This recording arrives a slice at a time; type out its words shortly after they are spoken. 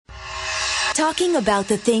Talking about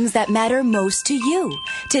the things that matter most to you.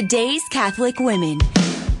 Today's Catholic Women.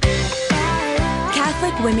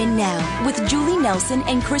 Catholic Women Now with Julie Nelson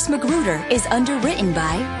and Chris Magruder is underwritten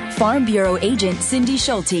by Farm Bureau agent Cindy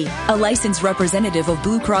Schulte, a licensed representative of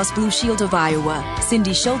Blue Cross Blue Shield of Iowa,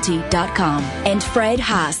 cindyschulte.com, and Fred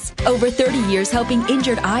Haas, over 30 years helping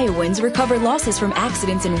injured Iowans recover losses from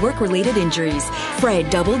accidents and work-related injuries. Fred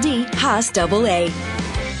Double D, Haas Double A.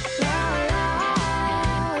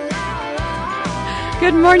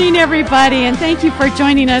 Good morning, everybody, and thank you for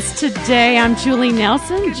joining us today. I'm Julie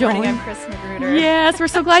Nelson. Good morning, I'm Chris Magruder. Yes, we're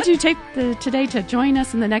so glad you take today to join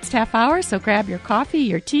us in the next half hour. So grab your coffee,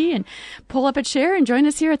 your tea, and pull up a chair and join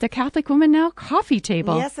us here at the Catholic Women Now coffee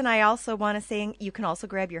table. Yes, and I also want to say you can also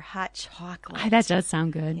grab your hot chocolate. That does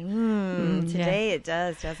sound good. Today it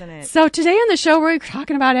does, doesn't it? So today on the show, we're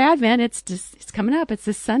talking about Advent. It's coming up. It's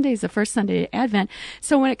this Sunday. It's the first Sunday of Advent.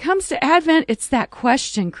 So when it comes to Advent, it's that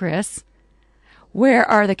question, Chris. Where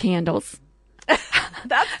are the candles?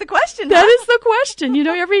 That's the question. That is the question. You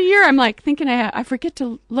know, every year I'm like thinking I forget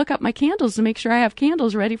to look up my candles to make sure I have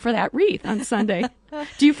candles ready for that wreath on Sunday.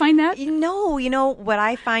 Do you find that? No, you know, what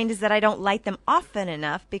I find is that I don't light them often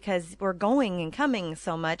enough because we're going and coming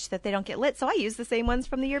so much that they don't get lit. So I use the same ones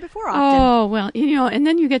from the year before often. Oh, well, you know, and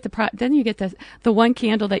then you get the one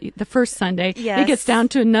candle that the first Sunday, yes. It gets down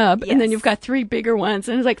to a nub, yes. and then you've got three bigger ones,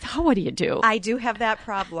 and it's like, what do you do? I do have that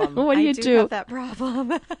problem. What do you do? I do have that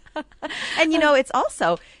problem. And, you know, it's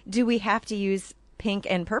also, do we have to use pink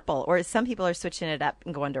and purple, or some people are switching it up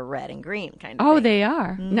and going to red and green kind of Oh, thing. they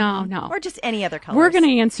are. Mm-hmm. No. Or just any other colors. We're going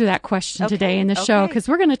to answer that question today in the show, Okay. because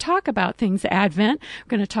we're going to talk about things Advent. We're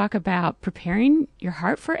going to talk about preparing your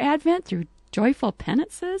heart for Advent through joyful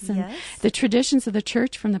penances and Yes. the traditions of the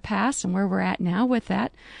church from the past and where we're at now with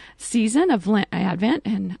that season of Advent.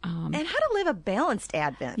 And how to live a balanced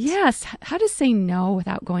Advent. yes, how to say no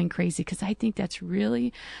without going crazy, because I think that's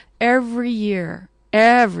really every year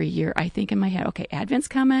I think in my head, okay, Advent's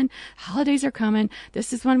coming, holidays are coming,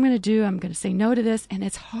 this is what I'm going to do, I'm going to say no to this, and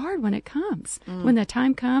it's hard when it comes. When the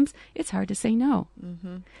time comes, it's hard to say no.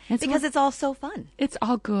 Mm-hmm. Because it's all so fun. It's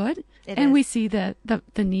all good, It and is. we see the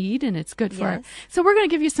need, and it's good for it. Yes. So we're going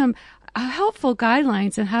to give you some helpful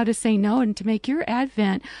guidelines on how to say no and to make your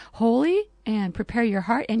Advent holy and prepare your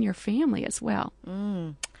heart and your family as well.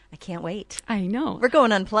 I can't wait. I know. We're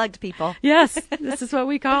going unplugged, people. Yes, this is what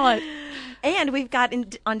we call it. And we've got,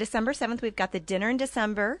 on December 7th, we've got the dinner in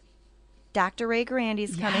December. Dr. Ray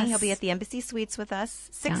Garandi's coming. Yes. He'll be at the Embassy Suites with us.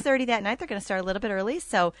 6:30 that night. They're going to start a little bit early.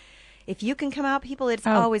 So if you can come out, people, it's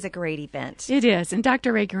always a great event. It is. And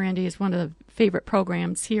Dr. Ray Garandi is one of the favorite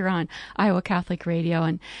programs here on Iowa Catholic Radio.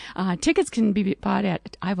 And tickets can be bought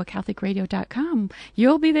at iowacatholicradio.com.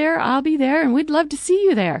 You'll be there. I'll be there. And we'd love to see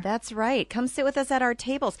you there. That's right. Come sit with us at our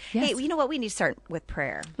tables. Yes. Hey, you know what? We need to start with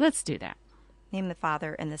prayer. Let's do that. Name the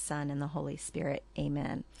Father and the Son and the Holy Spirit.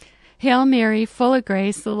 Amen. Hail Mary, full of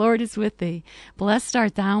grace, the Lord is with thee. Blessed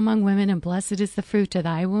art thou among women, and blessed is the fruit of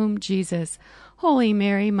thy womb, Jesus. Holy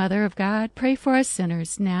Mary, Mother of God, pray for us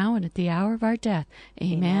sinners, now and at the hour of our death.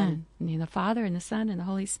 Amen. In the name of the Father, and the Son, and the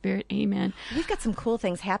Holy Spirit. Amen. We've got some cool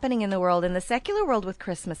things happening in the world, in the secular world, with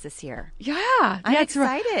Christmas this year. Yeah. I'm that's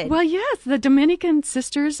right. excited. Well, yes, the Dominican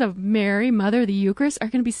Sisters of Mary, Mother of the Eucharist, are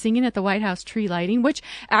going to be singing at the White House tree lighting, which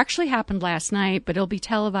actually happened last night, but it'll be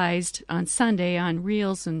televised on Sunday on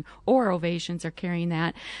Reels, and or Ovations are carrying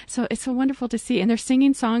that. So it's so wonderful to see. And they're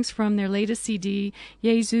singing songs from their latest CD,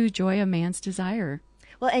 Jesu, Joy of Man's Desire.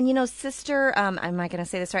 Well, and you know, Sister, am I going to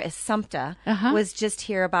say this right? Assumpta was just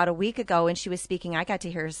here about a week ago, and she was speaking. I got to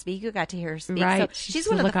hear her speak. You got to hear her speak. Right. So she's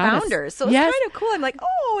one of the founders. So it's Yes. kind of cool. I'm like,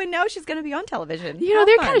 oh, and now she's going to be on television. You know, How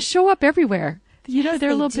they fun. kind of show up everywhere. You know, Yes, they're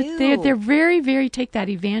a they little bit, do. they're very, very take that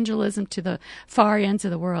evangelism to the far ends of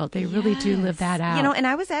the world. They really do live that out. You know, and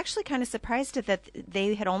I was actually kind of surprised that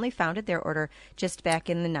they had only founded their order just back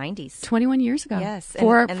in the 90s. 21 years ago. Yes.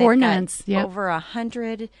 Four and they've got nuns. Yep. Over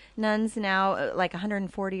 100 nuns now, like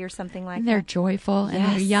 140 or something like And that. they're joyful and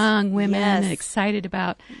they're Yes. young women Yes. and excited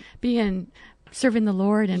about serving the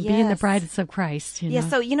Lord and being the Yes. brides of Christ. Yeah,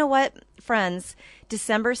 so you know what, friends?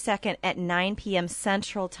 December 2nd at 9 p.m.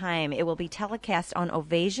 Central Time. It will be telecast on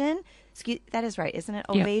Ovation. That is right, isn't it?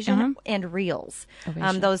 Yeah, Ovation and Reels.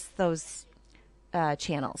 Ovation. Those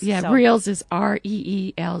channels. Yeah, So- Reels is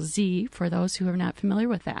REELZ for those who are not familiar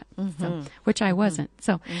with that, so, which I wasn't.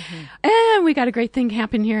 So, and we got a great thing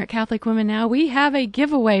happening here at Catholic Women Now. We have a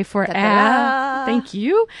giveaway for thank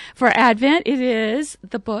you, for Advent. It is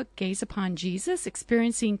the book Gaze Upon Jesus,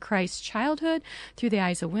 Experiencing Christ's Childhood Through the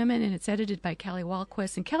Eyes of Women, and it's edited by Kelly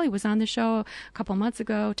Walquist. And Kelly was on the show a couple months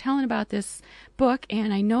ago telling about this book,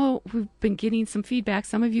 and I know we've been getting some feedback.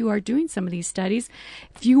 Some of you are doing some of these studies.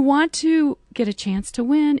 If you want to get a chance to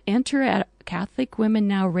win, enter at Catholic Women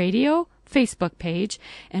Now Radio Facebook page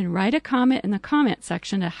and write a comment in the comment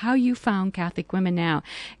section of how you found Catholic Women Now.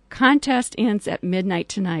 Contest ends at midnight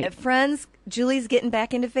tonight. Friends, Julie's getting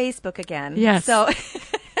back into Facebook again. Yes. So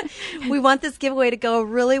we want this giveaway to go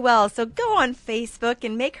really well. So go on Facebook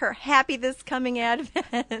and make her happy this coming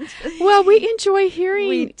Advent. Well, we enjoy hearing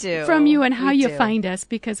We do. from you and how We you do. find us,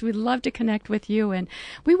 because we love to connect with you, and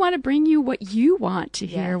we want to bring you what you want to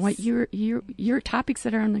hear, Yes. what your topics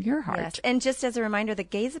that are on your heart. Yes. And just as a reminder, the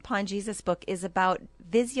Gaze Upon Jesus book is about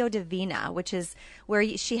Visio Divina, which is where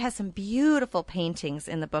she has some beautiful paintings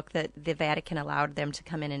in the book that the Vatican allowed them to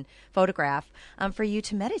come in and photograph for you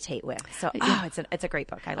to meditate with. So, it's a great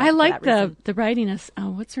book. I like that reason. the writing of,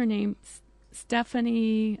 what's her name?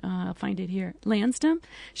 Stephanie, I'll find it here, Lansdom.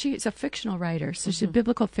 She's a fictional writer, so she's a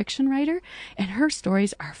biblical fiction writer, and her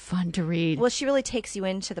stories are fun to read. Well, she really takes you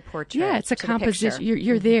into the portrait. Yeah, it's a to the composition. picture.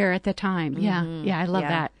 You're there at the time. Yeah, I love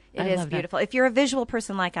that. It I is love that. beautiful. If you're a visual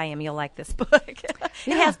person like I am, you'll like this book.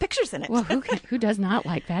 It has pictures in it. Well, who does not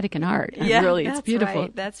like Vatican art? Yeah, Really, that's it's beautiful.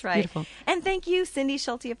 Right. That's right. Beautiful. And thank you, Cindy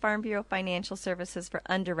Schulte of Farm Bureau Financial Services, for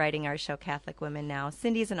underwriting our show, Catholic Women Now.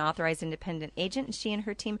 Cindy is an authorized independent agent, and she and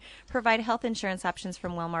her team provide health insurance options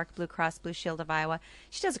from Wellmark Blue Cross Blue Shield of Iowa.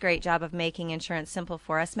 She does a great job of making insurance simple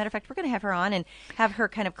for us. Matter of fact, we're going to have her on and have her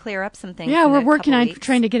kind of clear up some things. Yeah, in we're a working couple on weeks.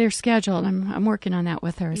 trying to get her scheduled. I'm working on that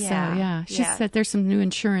with her. Yeah, So yeah, she yeah. said there's some new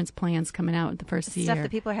insurance plans coming out the first Stuff year. that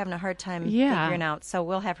people are having a hard time Yeah. figuring out. So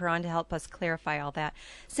we'll have her on to help us clarify all that.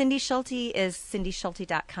 Cindy Schulte is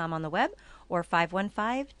cindyschulte.com on the web, or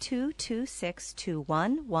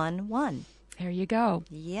 515-226-2111. There you go.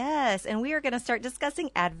 Yes, and we are going to start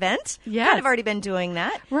discussing Advent. Yes. Kind of already been doing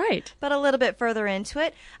that. Right. But a little bit further into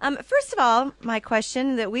it. First of all, my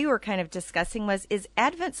question that we were kind of discussing was, is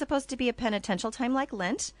Advent supposed to be a penitential time like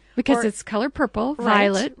Lent? Because Or- it's color purple, Right,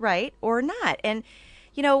 violet. right, or not? And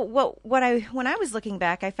you know when I was looking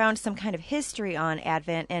back, I found some kind of history on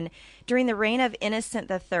Advent, and during the reign of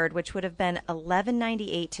Innocent III, which would have been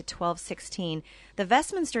 1198 to 1216, the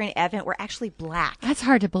vestments during Advent were actually black. That's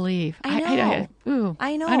hard to believe. I know.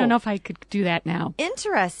 I know. I don't know if I could do that now.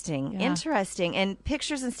 Interesting, Yeah. interesting. And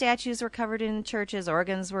pictures and statues were covered in churches.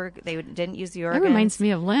 Organs didn't use the That organs. reminds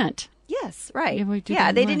me of Lent. Yes, right. Yeah, we do Yeah,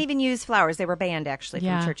 that they in didn't Lent. even use flowers. They were banned, actually,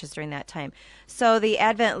 Yeah. from churches during that time. So the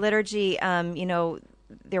Advent liturgy,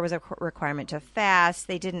 there was a requirement to fast.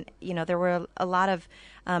 They didn't, there were a lot of,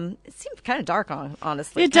 it seemed kind of dark,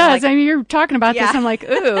 honestly. It Kinda does. like- I mean, you're talking about this. Yeah. I'm like,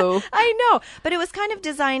 ooh. I know, but it was kind of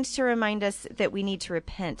designed to remind us that we need to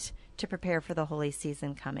repent to prepare for the holy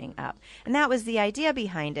season coming up. And that was the idea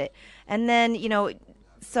behind it. And then,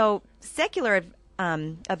 so secular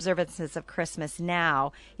observances of Christmas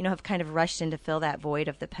now, have kind of rushed in to fill that void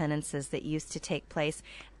of the penances that used to take place.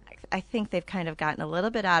 I think they've kind of gotten a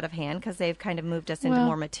little bit out of hand because they've kind of moved us into Well,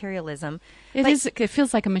 more materialism. It But- is. It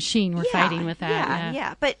feels like a machine. We're yeah, fighting with that.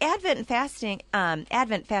 Yeah. But Advent fasting and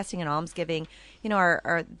almsgiving,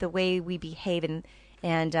 are the way we behave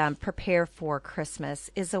and prepare for Christmas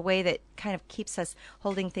is a way that kind of keeps us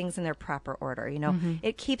holding things in their proper order.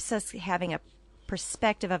 It keeps us having a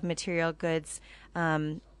perspective of material goods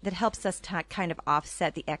that helps us to kind of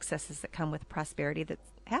offset the excesses that come with prosperity that's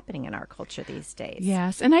happening in our culture these days.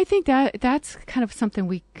 Yes, and I think that's kind of something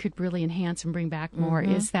we could really enhance and bring back more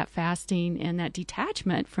is that fasting and that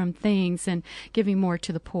detachment from things and giving more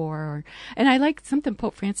to the poor. And I like something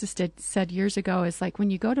Pope Francis said years ago is like when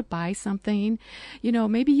you go to buy something,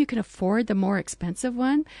 maybe you can afford the more expensive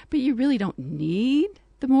one, but you really don't need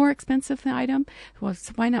the more expensive item. Well,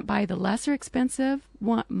 so why not buy the lesser expensive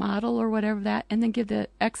model or whatever that, and then give the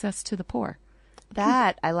excess to the poor?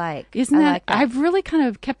 That I like. Isn't I that? like that. I've really kind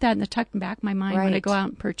of kept that in the tucked back of my mind when I Right. go out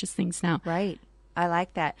and purchase things now. Right. I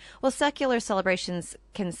like that. Well, secular celebrations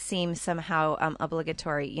can seem somehow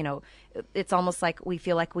obligatory. It's almost like we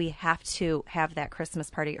feel like we have to have that Christmas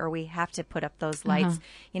party or we have to put up those lights.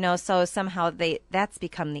 So somehow that's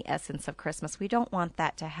become the essence of Christmas. We don't want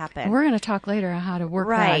that to happen. We're going to talk later on how to work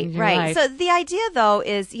that Right, in your right. life. So the idea, though,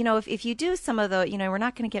 is, if you do some of the, we're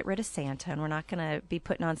not going to get rid of Santa and we're not going to be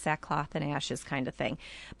putting on sackcloth and ashes kind of thing.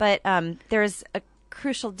 But there's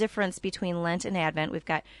crucial difference between Lent and Advent. We've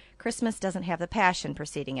got Christmas doesn't have the Passion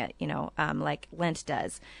preceding it, like Lent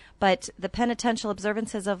does. But the penitential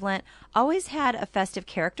observances of Lent always had a festive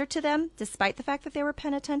character to them, despite the fact that they were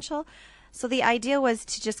penitential. So the idea was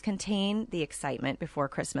to just contain the excitement before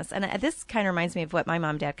Christmas. And this kind of reminds me of what my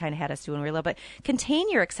mom and dad kind of had us do when we were little. But contain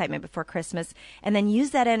your excitement before Christmas and then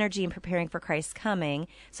use that energy in preparing for Christ's coming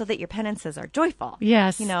so that your penances are joyful.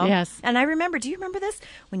 Yes, yes. And I remember, do you remember this?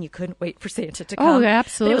 When you couldn't wait for Santa to come. Oh,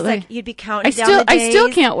 absolutely. But it was like you'd be counting down the days. I still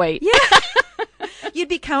can't wait. Yeah. You'd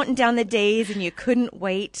be counting down the days and you couldn't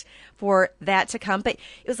wait for that to come. But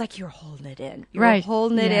it was like you were holding it in. You were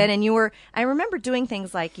holding it in. And I remember doing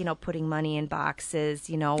things like, putting money in boxes,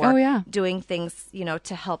 or doing things,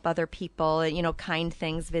 to help other people, kind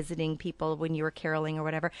things, visiting people when you were caroling or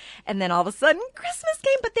whatever. And then all of a sudden Christmas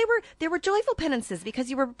came, but they were joyful penances because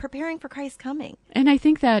you were preparing for Christ's coming. And I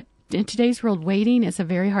think that in today's world, waiting is a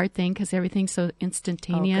very hard thing because everything's so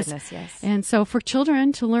instantaneous. Oh, goodness, yes. And so for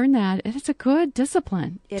children to learn that, it's a good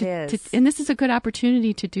discipline. It is. And this is a good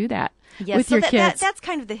opportunity to do that with so your kids. That's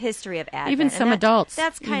kind of the history of Advent. Even some adults.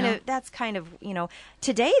 That's kind of,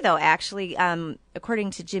 today, though, actually,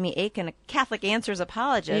 according to Jimmy Akin, a Catholic Answers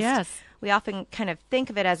apologist, we often kind of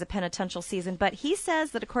think of it as a penitential season, but he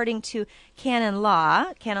says that according to Canon Law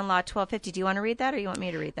 1250, do you want to read that or you want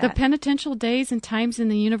me to read that? The penitential days and times in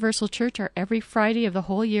the Universal Church are every Friday of the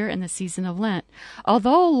whole year in the season of Lent.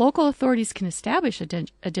 Although local authorities can establish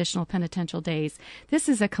additional penitential days, this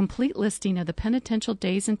is a complete listing of the penitential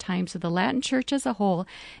days and times of the Latin Church as a whole,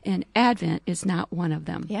 and Advent is not one of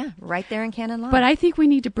them. Yeah, right there in Canon Law. But I think we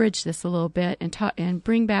need to bridge this a little bit and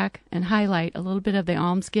bring back and highlight a little bit of the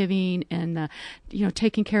almsgiving and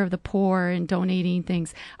taking care of the poor and donating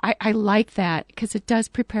things. I like that because it does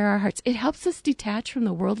prepare our hearts. It helps us detach from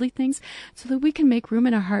the worldly things so that we can make room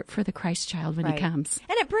in our heart for the Christ child when he comes.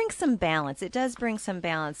 And it brings some balance. It does bring some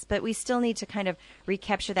balance, but we still need to kind of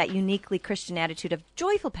recapture that uniquely Christian attitude of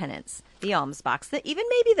joyful penance, the alms box, that even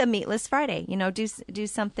maybe the Meatless Friday, do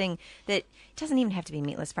something that doesn't even have to be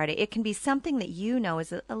Meatless Friday. It can be something that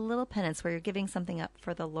is a little penance where you're giving something up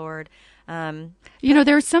for the Lord.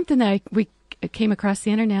 There was something that we came across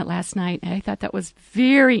the internet last night, and I thought that was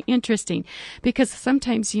very interesting because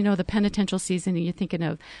sometimes, the penitential season, you're thinking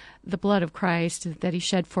of the blood of Christ that he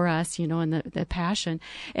shed for us, and the Passion.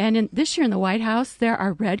 And this year in the White House, there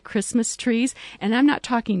are red Christmas trees, and I'm not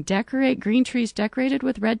talking green trees decorated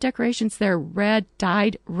with red decorations. They're red,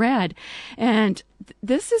 dyed red. And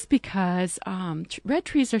this is because red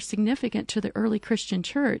trees are significant to the early Christian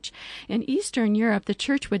church. In Eastern Europe, the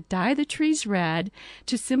church would dye the trees red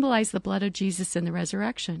to symbolize the blood of Jesus and the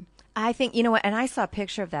resurrection. I think, and I saw a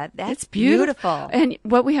picture of that. That's beautiful. And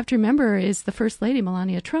what we have to remember is the First Lady,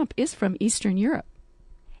 Melania Trump, is from Eastern Europe.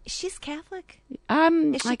 She's Catholic?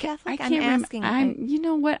 Is she Catholic? I can't remember. You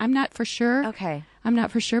know what? I'm not for sure. Okay. I'm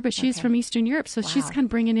not for sure, but she's from Eastern Europe, so she's kind of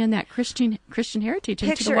bringing in that Christian heritage.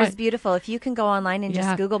 Picture is beautiful. If you can go online and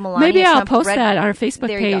just Google Melania Maybe Trump, I'll post that on our Facebook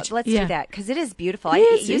there page. You go. Let's do that because it is beautiful.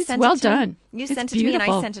 It's well done. You sent it to me, and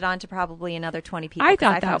I sent it on to probably another 20 people. I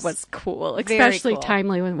thought that was cool, especially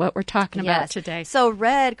timely with what we're talking about today. So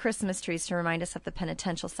red Christmas trees to remind us of the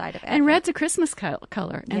penitential side of Advent. And red's a Christmas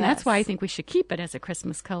color, and that's why I think we should keep it as a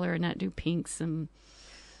Christmas color and not do pinks and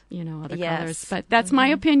other colors. But that's my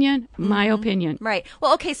opinion. My opinion. Right.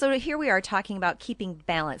 Well, okay, so here we are talking about keeping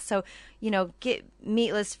balance. So, get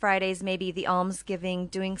Meatless Fridays, maybe the almsgiving,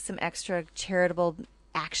 doing some extra charitable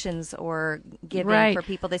actions or giving for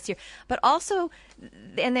people this year. But also,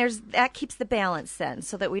 and that keeps the balance then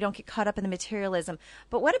so that we don't get caught up in the materialism.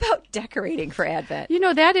 But what about decorating for Advent?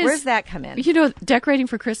 Where's that come in? Decorating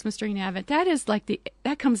for Christmas during Advent, that is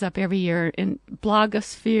that comes up every year in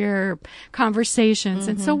blogosphere conversations.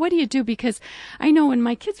 And so what do you do? Because I know when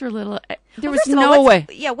my kids were little, there was no way.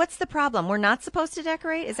 Yeah, what's the problem? We're not supposed to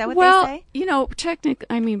decorate? Is that what they say?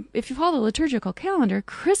 Technically, if you follow the liturgical calendar,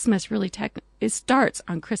 Christmas really it starts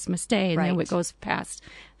on Christmas Day, and then it goes past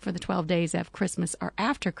for the 12 days of Christmas or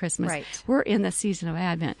after Christmas. Right. We're in the season of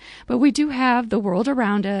Advent. But we do have the world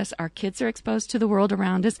around us. Our kids are exposed to the world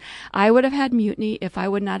around us. I would have had mutiny if I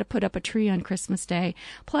would not have put up a tree on Christmas Day.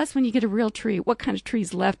 Plus, when you get a real tree, what kind of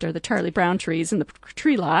trees left are the Charlie Brown trees in the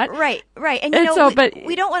tree lot? Right. And,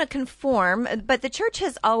 we don't want to conform, but the church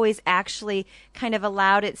has always actually kind of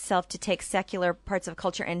allowed itself to take secular parts of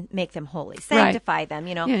culture and make them holy, sanctify them,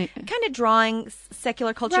 kind of drawing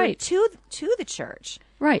secular culture to the church.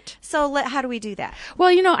 Right. So how do we do that? Well,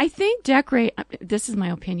 I think this is my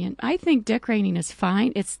opinion. I think decorating is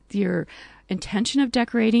fine. It's your intention of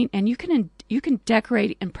decorating, and you can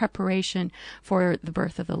decorate in preparation for the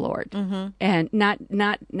birth of the Lord, and not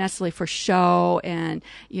necessarily for show and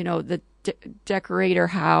the decorator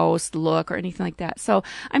house look or anything like that. So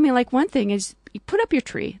I mean, like, one thing is you put up your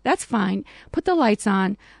tree. That's fine. Put the lights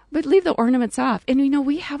on, but leave the ornaments off. And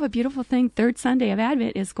we have a beautiful thing. Third Sunday of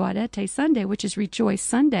Advent is Gaudete Sunday, which is Rejoice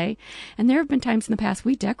Sunday, and there have been times in the past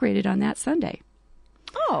we decorated on that Sunday.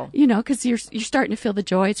 Oh. Because you're starting to feel the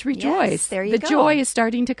joy. It's rejoice. Yes, there you go. The joy is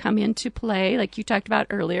starting to come into play, like you talked about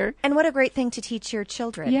earlier. And what a great thing to teach your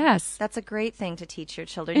children. Yes. That's a great thing to teach your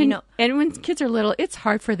children. And when kids are little, it's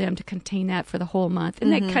hard for them to contain that for the whole month.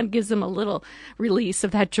 And that kind of gives them a little release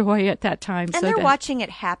of that joy at that time. And they're watching it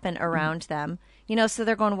happen around them. So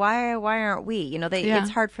they're going, why aren't we? It's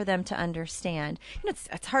hard for them to understand.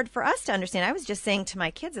 It's hard for us to understand. I was just saying to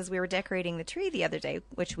my kids as we were decorating the tree the other day,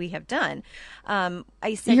 which we have done.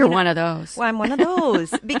 I said, You're one of those. Well, I'm one of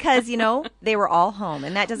those because, they were all home.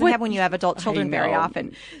 And that doesn't happen when you have adult children very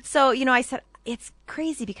often. So, I said, it's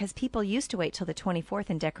crazy because people used to wait till the 24th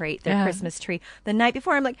and decorate their Christmas tree the night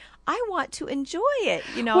before. I'm like, I want to enjoy it,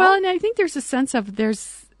 Well, and I think there's a sense of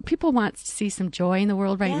people want to see some joy in the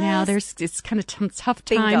world right now. It's kind of tough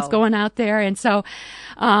times going out there. And so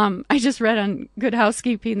I just read on Good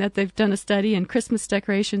Housekeeping that they've done a study and Christmas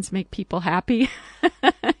decorations make people happy,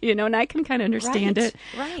 and I can kind of understand it.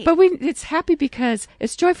 Right. But it's happy because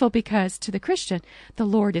it's joyful because to the Christian, the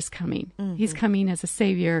Lord is coming. He's coming as a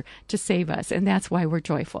Savior to save us. And that's why we're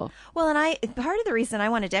joyful. Well, and part of the reason I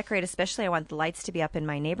want to decorate, especially I want the lights to be up in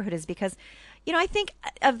my neighborhood, is because I think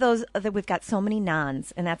of those that we've got so many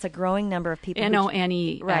nones, and that's a growing number of people.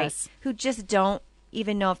 N-O-N-E-S. Right, who just don't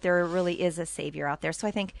even know if there really is a Savior out there. So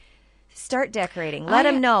I think start decorating. Let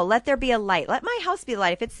them know. Let there be a light. Let my house be a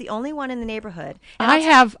light if it's the only one in the neighborhood. And I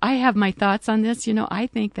have my thoughts on this. I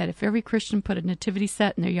think that if every Christian put a nativity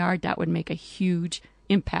set in their yard, that would make a huge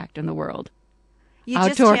impact in the world. You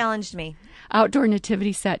just challenged me. Outdoor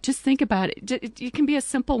nativity set. Just think about it. It can be a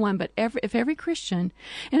simple one, but if every Christian,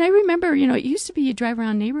 and I remember, it used to be you drive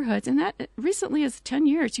around neighborhoods, and that recently as 10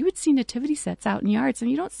 years, you would see nativity sets out in yards,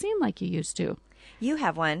 and you don't see them like you used to. You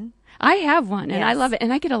have one. I have one, and I love it,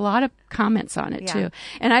 and I get a lot of comments on it too.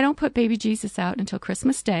 And I don't put baby Jesus out until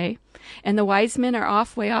Christmas Day, and the wise men are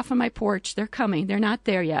way off on my porch. They're coming. They're not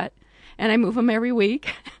there yet. And I move them every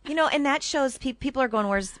week. And that shows people are going,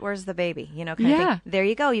 where's the baby? Kind of thing. There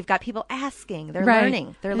you go. You've got people asking. They're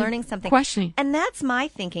learning. They're learning something. Questioning. And that's my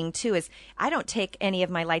thinking, too, is I don't take any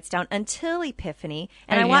of my lights down until Epiphany.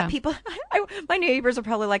 And I want people, my neighbors are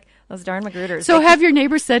probably like, those darn Magruders. So have your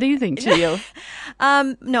neighbors said anything to you?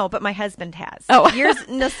 No, but my husband has. Oh.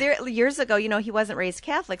 Years ago, he wasn't raised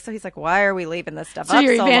Catholic. So he's like, why are we leaving this stuff up so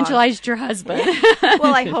you evangelized your husband.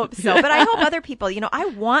 Well, I hope so. But I hope other people, I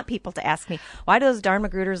want people to ask me, why do those darn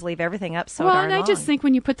Magruders leave everything up so darn long? Well, and I just think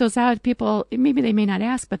when you put those out, people, maybe they may not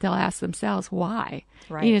ask, but they'll ask themselves why.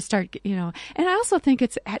 Right. And I also think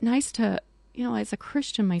it's nice to, as a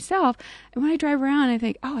Christian myself, and when I drive around, I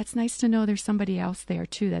think, oh, it's nice to know there's somebody else there,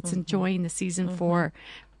 too, that's enjoying the season for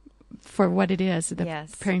what it is,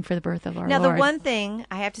 preparing for the birth of our Lord. Now, the one thing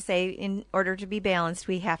I have to say, in order to be balanced,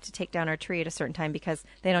 we have to take down our tree at a certain time because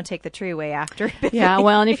they don't take the tree away after. Yeah,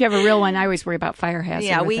 well, and if you have a real one, I always worry about fire hazard.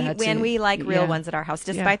 Yeah, we like real ones at our house.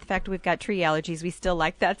 Despite the fact we've got tree allergies, we still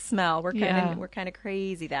like that smell. We're kind of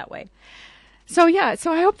crazy that way. So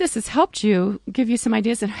I hope this has helped you, give you some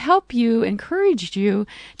ideas, and encouraged you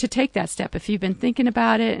to take that step. If you've been thinking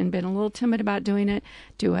about it and been a little timid about doing it,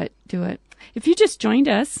 do it. If you just joined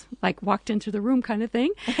us, like walked into the room kind of thing,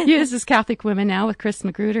 this is Catholic Women Now with Chris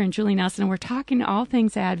Magruder and Julie Nelson, and we're talking all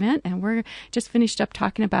things Advent, and we're just finished up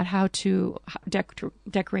talking about how to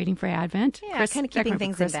decorating for Advent. Yeah, kind of keeping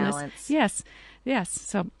things in balance. Yes.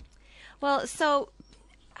 So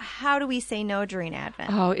how do we say no during Advent?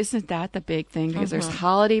 Oh, isn't that the big thing? Because there's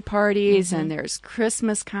holiday parties and there's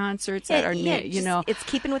Christmas concerts that are, it's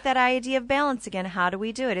keeping with that idea of balance again. How do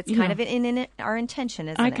we do it? It's kind of in our intention,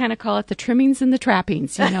 isn't it? I kind of call it the trimmings and the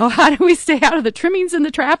trappings, How do we stay out of the trimmings and the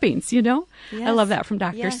trappings, Yes. I love that from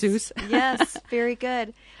Dr. Seuss. Yes, very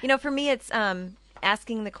good. For me, it's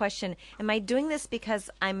asking the question, am I doing this because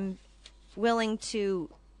I'm willing to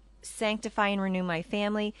sanctify and renew my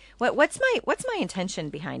family? What's my intention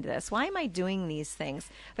behind this? Why am I doing these things?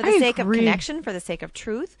 For the sake of connection, for the sake of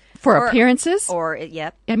truth, for appearances,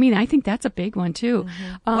 I mean, I think that's a big one too.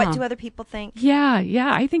 What do other people think?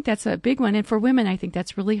 Yeah, I think that's a big one, and for women, I think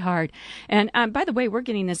that's really hard. And by the way, we're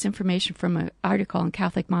getting this information from an article on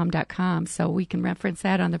CatholicMom.com, so we can reference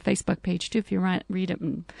that on the Facebook page too if you read it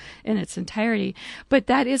in its entirety. But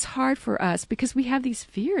that is hard for us because we have these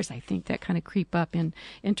fears, I think, that kind of creep up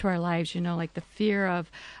into our our lives, like the fear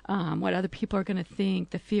of what other people are going to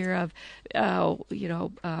think, the fear of,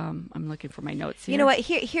 I'm looking for my notes here. You know what?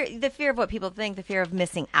 Here, the fear of what people think, the fear of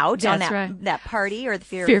missing out on that party, or the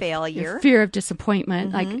fear of failure. Fear of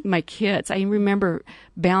disappointment, like my kids. I remember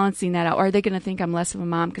balancing that out. Are they going to think I'm less of a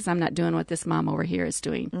mom because I'm not doing what this mom over here is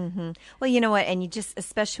doing? Mm-hmm. Well, you know what? And you just,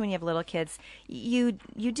 especially when you have little kids, you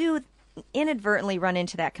do inadvertently run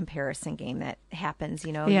into that comparison game that happens.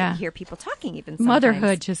 You hear people talking even sometimes.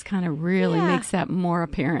 Motherhood just kind of really makes that more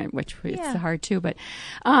apparent, which it's hard too. But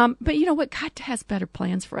you know what? God has better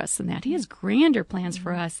plans for us than that. He has grander plans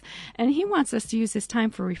for us, and He wants us to use this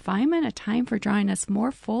time for refinement, a time for drawing us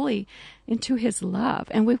more fully into His love,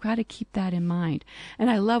 and we've got to keep that in mind.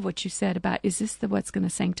 And I love what you said about, is this what's going to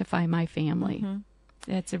sanctify my family? Mm-hmm.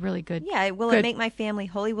 That's a really good. Yeah, will it make my family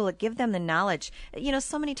holy? Will it give them the knowledge?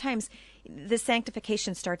 So many times the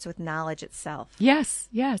sanctification starts with knowledge itself. Yes,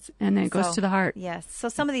 and then it goes to the heart. Yes. So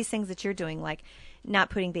some of these things that you're doing, like not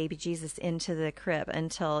putting baby Jesus into the crib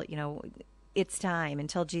until, it's time,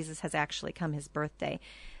 until Jesus has actually come, his birthday.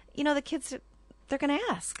 The kids, they're going to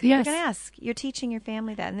ask. Yes. They're going to ask. You're teaching your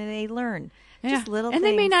family that, and then they learn. Yeah. Just little and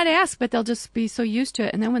things. They may not ask, but they'll just be so used to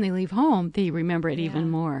it. And then when they leave home, they remember it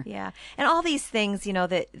even more. Yeah. And all these things,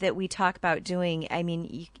 that we talk about doing, I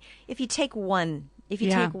mean, if you take one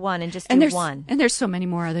and just do one. And there's so many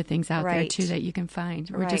more other things out there, too, that you can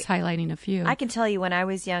find. We're just highlighting a few. I can tell you when I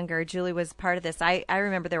was younger, Julie was part of this. I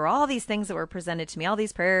remember there were all these things that were presented to me, all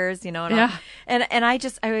these prayers, and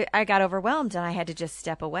I got overwhelmed, and I had to just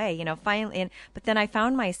step away, finally. But then I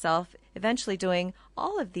found myself eventually doing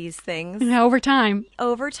all of these things. Over time.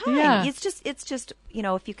 Yeah. It's just,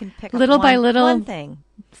 if you can pick little up by little, one thing.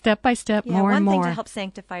 Step by step, more and more. One thing to help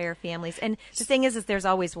sanctify our families. And the thing is there's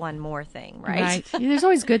always one more thing, right? There's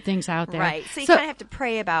always good things out there. Right. So you kind of have to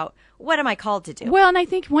pray about, what am I called to do? Well, and I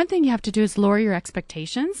think one thing you have to do is lower your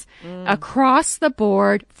expectations across the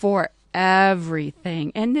board for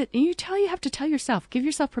everything. And you have to tell yourself, give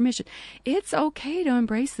yourself permission. It's okay to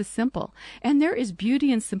embrace the simple. And there is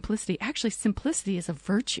beauty in simplicity. Actually, simplicity is a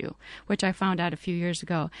virtue, which I found out a few years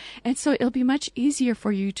ago. And so it'll be much easier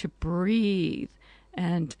for you to breathe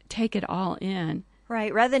and take it all in.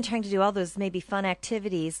 Right. Rather than trying to do all those maybe fun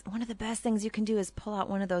activities, one of the best things you can do is pull out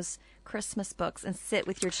one of those Christmas books and sit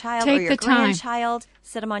with your child or your grandchild,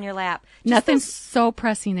 sit them on your lap. Nothing's so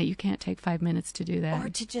pressing that you can't take 5 minutes to do that. Or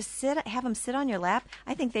to just have them sit on your lap.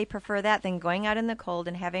 I think they prefer that than going out in the cold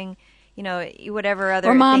and having, whatever other.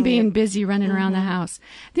 Or mom being busy running around the house.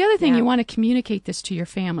 The other thing, you want to communicate this to your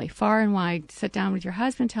family far and wide. Sit down with your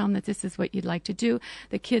husband, tell them that this is what you'd like to do.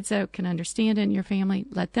 The kids can understand it in your family.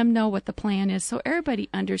 Let them know what the plan is so everybody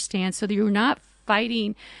understands, so that you're not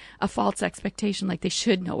fighting a false expectation like they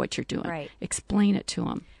should know what you're doing. Right. Explain it to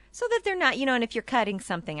them. So that they're not, and if you're cutting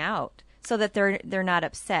something out, so that they're not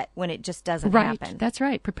upset when it just doesn't happen. That's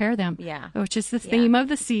right. Prepare them. Yeah. Which is the theme of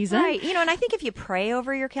the season. Right. And I think if you pray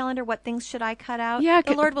over your calendar, what things should I cut out? Yeah,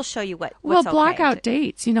 the Lord will show you what's okay. Block okay. out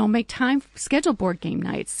dates. Make time, schedule board game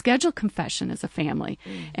nights, schedule confession as a family,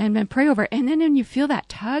 and then pray over it. And then when you feel that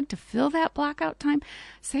tug to fill that block out time,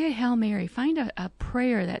 say a Hail Mary. Find a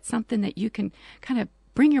prayer that's something that you can kind of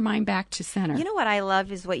bring your mind back to center. You know what I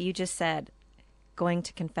love is what you just said. Going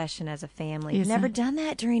to confession as a family. You've never done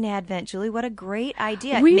that during Advent, Julie. What a great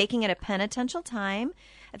idea. Making it a penitential time,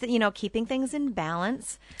 keeping things in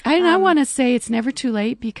balance. I want to say it's never too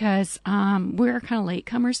late because we're kind of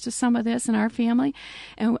latecomers to some of this in our family.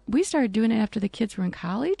 And we started doing it after the kids were in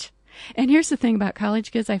college. And here's the thing about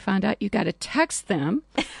college kids. I found out you got to text them.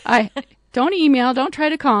 Don't email. Don't try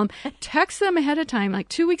to call them. Text them ahead of time, like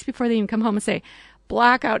 2 weeks before they even come home, and say,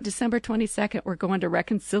 block out December 22nd. We're going to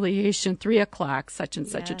reconciliation, 3:00, such and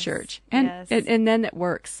such a church. And then it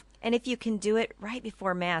works. And if you can do it right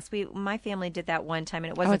before Mass, my family did that one time,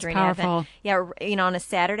 and it wasn't during powerful. Advent. Yeah, on a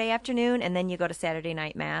Saturday afternoon, and then you go to Saturday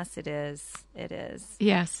night Mass. It is.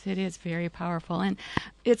 Yes, it is very powerful. And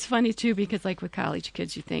it's funny, too, because like with college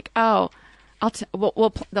kids, you think,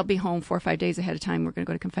 they'll be home 4 or 5 days ahead of time. We're going to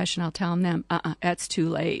go to confession. I'll tell them, that's too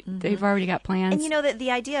late. Mm-hmm. They've already got plans. And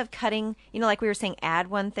the idea of cutting, like we were saying,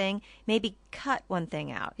 add one thing, maybe cut one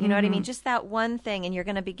thing out. You know what I mean? Just that one thing, and you're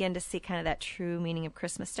going to begin to see kind of that true meaning of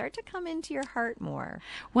Christmas start to come into your heart more.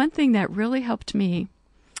 One thing that really helped me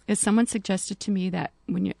is someone suggested to me that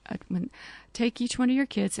when take each one of your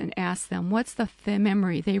kids and ask them what's the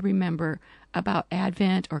memory they remember about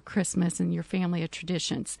Advent or Christmas and your family of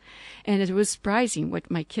traditions. And it was surprising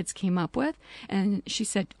what my kids came up with. And she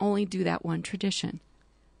said, only do that one tradition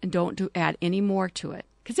and don't add any more to it.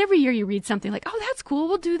 Because every year you read something like, oh, that's cool,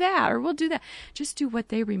 we'll do that, or we'll do that. Just do what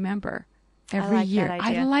they remember. every year. That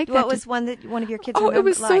idea. I like that. What was one that one of your kids it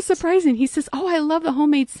was liked? so surprising. He says, I love the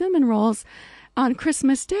homemade cinnamon rolls on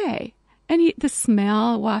Christmas Day. And the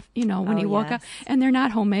smell, when he woke up, and they're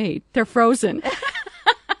not homemade. They're frozen.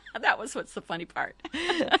 That was what's the funny part.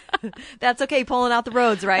 That's okay, pulling out the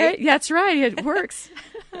roads, right? That's right. It works.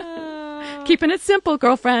 Keeping it simple,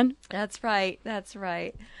 girlfriend. That's right.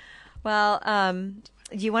 Well,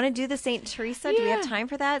 do you want to do the St. Teresa? Do we have time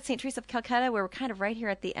for that? St. Teresa of Calcutta, we're kind of right here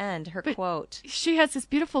at the end, her quote. She has this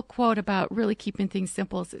beautiful quote about really keeping things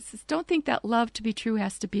simple. It says, don't think that love to be true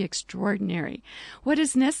has to be extraordinary. What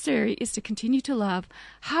is necessary is to continue to love.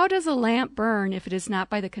 How does a lamp burn if it is not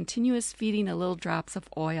by the continuous feeding of little drops of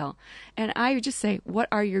oil? And I would just say, what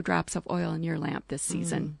are your drops of oil in your lamp this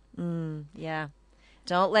season? Yeah.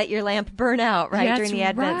 Don't let your lamp burn out, right, during the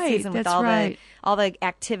Advent season with all the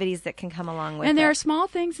activities that can come along with it. And there are small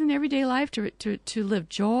things in everyday life to live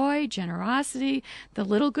joy, generosity, the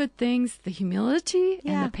little good things, the humility,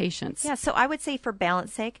 and the patience. Yeah, so I would say for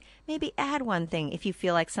balance sake, maybe add one thing if you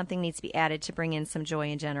feel like something needs to be added to bring in some joy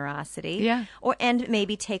and generosity. Yeah. And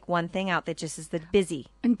maybe take one thing out that just is the busy.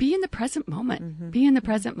 And be in the present moment. Be in the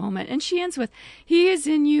present moment. And she ends with, He is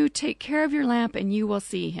in you, take care of your lamp, and you will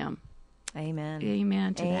see Him. Amen.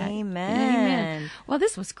 Amen to that. Amen. Well,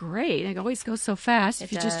 this was great. It always goes so fast.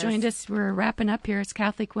 If you just joined us, we're wrapping up here. It's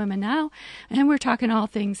Catholic Women Now, and we're talking all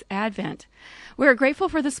things Advent. We're grateful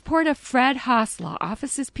for the support of Fred Haas Law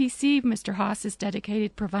Offices PC. Mr. Haas is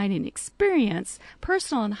dedicated to providing experienced,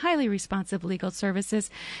 personal, and highly responsive legal services.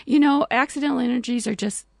 Accidental injuries are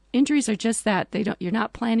just that. You're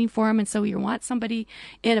not planning for them, and so you want somebody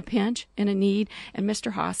in a pinch, in a need, and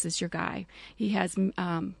Mr. Haas is your guy. He has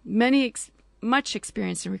much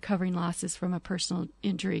experience in recovering losses from a personal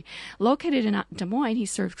injury. Located in Des Moines, he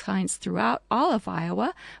serves clients throughout all of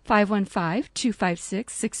Iowa,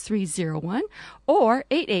 515-256-6301 or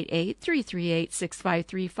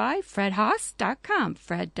 888-338-6535, fredhaas.com,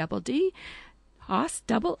 Fred double D, Haas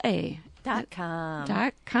double A.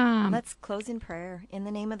 .com. Let's close in prayer. In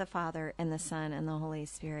the name of the Father, and the Son, and the Holy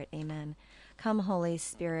Spirit. Amen. Come, Holy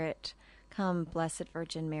Spirit. Come, Blessed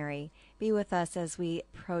Virgin Mary. Be with us as we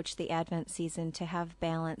approach the Advent season to have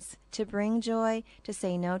balance, to bring joy, to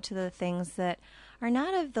say no to the things that are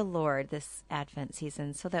not of the Lord this Advent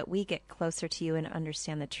season, so that we get closer to you and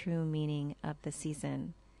understand the true meaning of the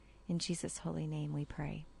season. In Jesus' holy name we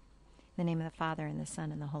pray. In the name of the Father, and the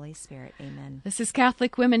Son, and the Holy Spirit. Amen. This is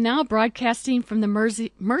Catholic Women Now, broadcasting from the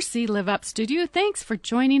Mercy Live Up studio. Thanks for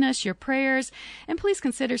joining us, your prayers, and please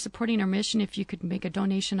consider supporting our mission if you could make a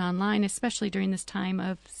donation online, especially during this time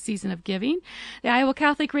of season of giving. The Iowa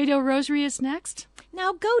Catholic Radio Rosary is next.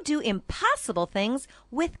 Now go do impossible things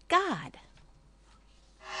with God.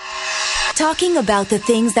 Talking about the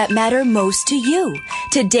things that matter most to you.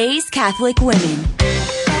 Today's Catholic Women.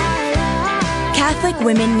 Catholic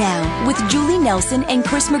Women Now with Julie Nelson and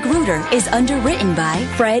Chris Magruder is underwritten by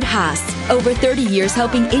Fred Haas. Over 30 years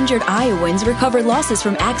helping injured Iowans recover losses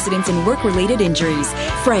from accidents and work-related injuries.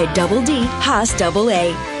 Fred double D, Haas double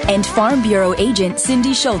A. And Farm Bureau agent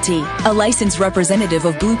Cindy Schulte, a licensed representative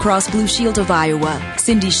of Blue Cross Blue Shield of Iowa.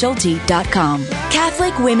 CindySchulte.com.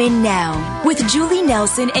 Catholic Women Now with Julie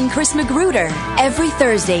Nelson and Chris Magruder every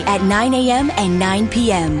Thursday at 9 a.m. and 9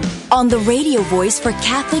 p.m. on the radio voice for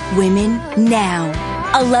Catholic Women Now.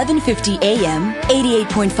 1150 AM,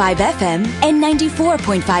 88.5 FM, and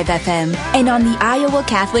 94.5 FM, and on the Iowa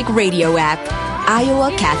Catholic Radio app. Iowa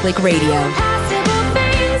Catholic Radio.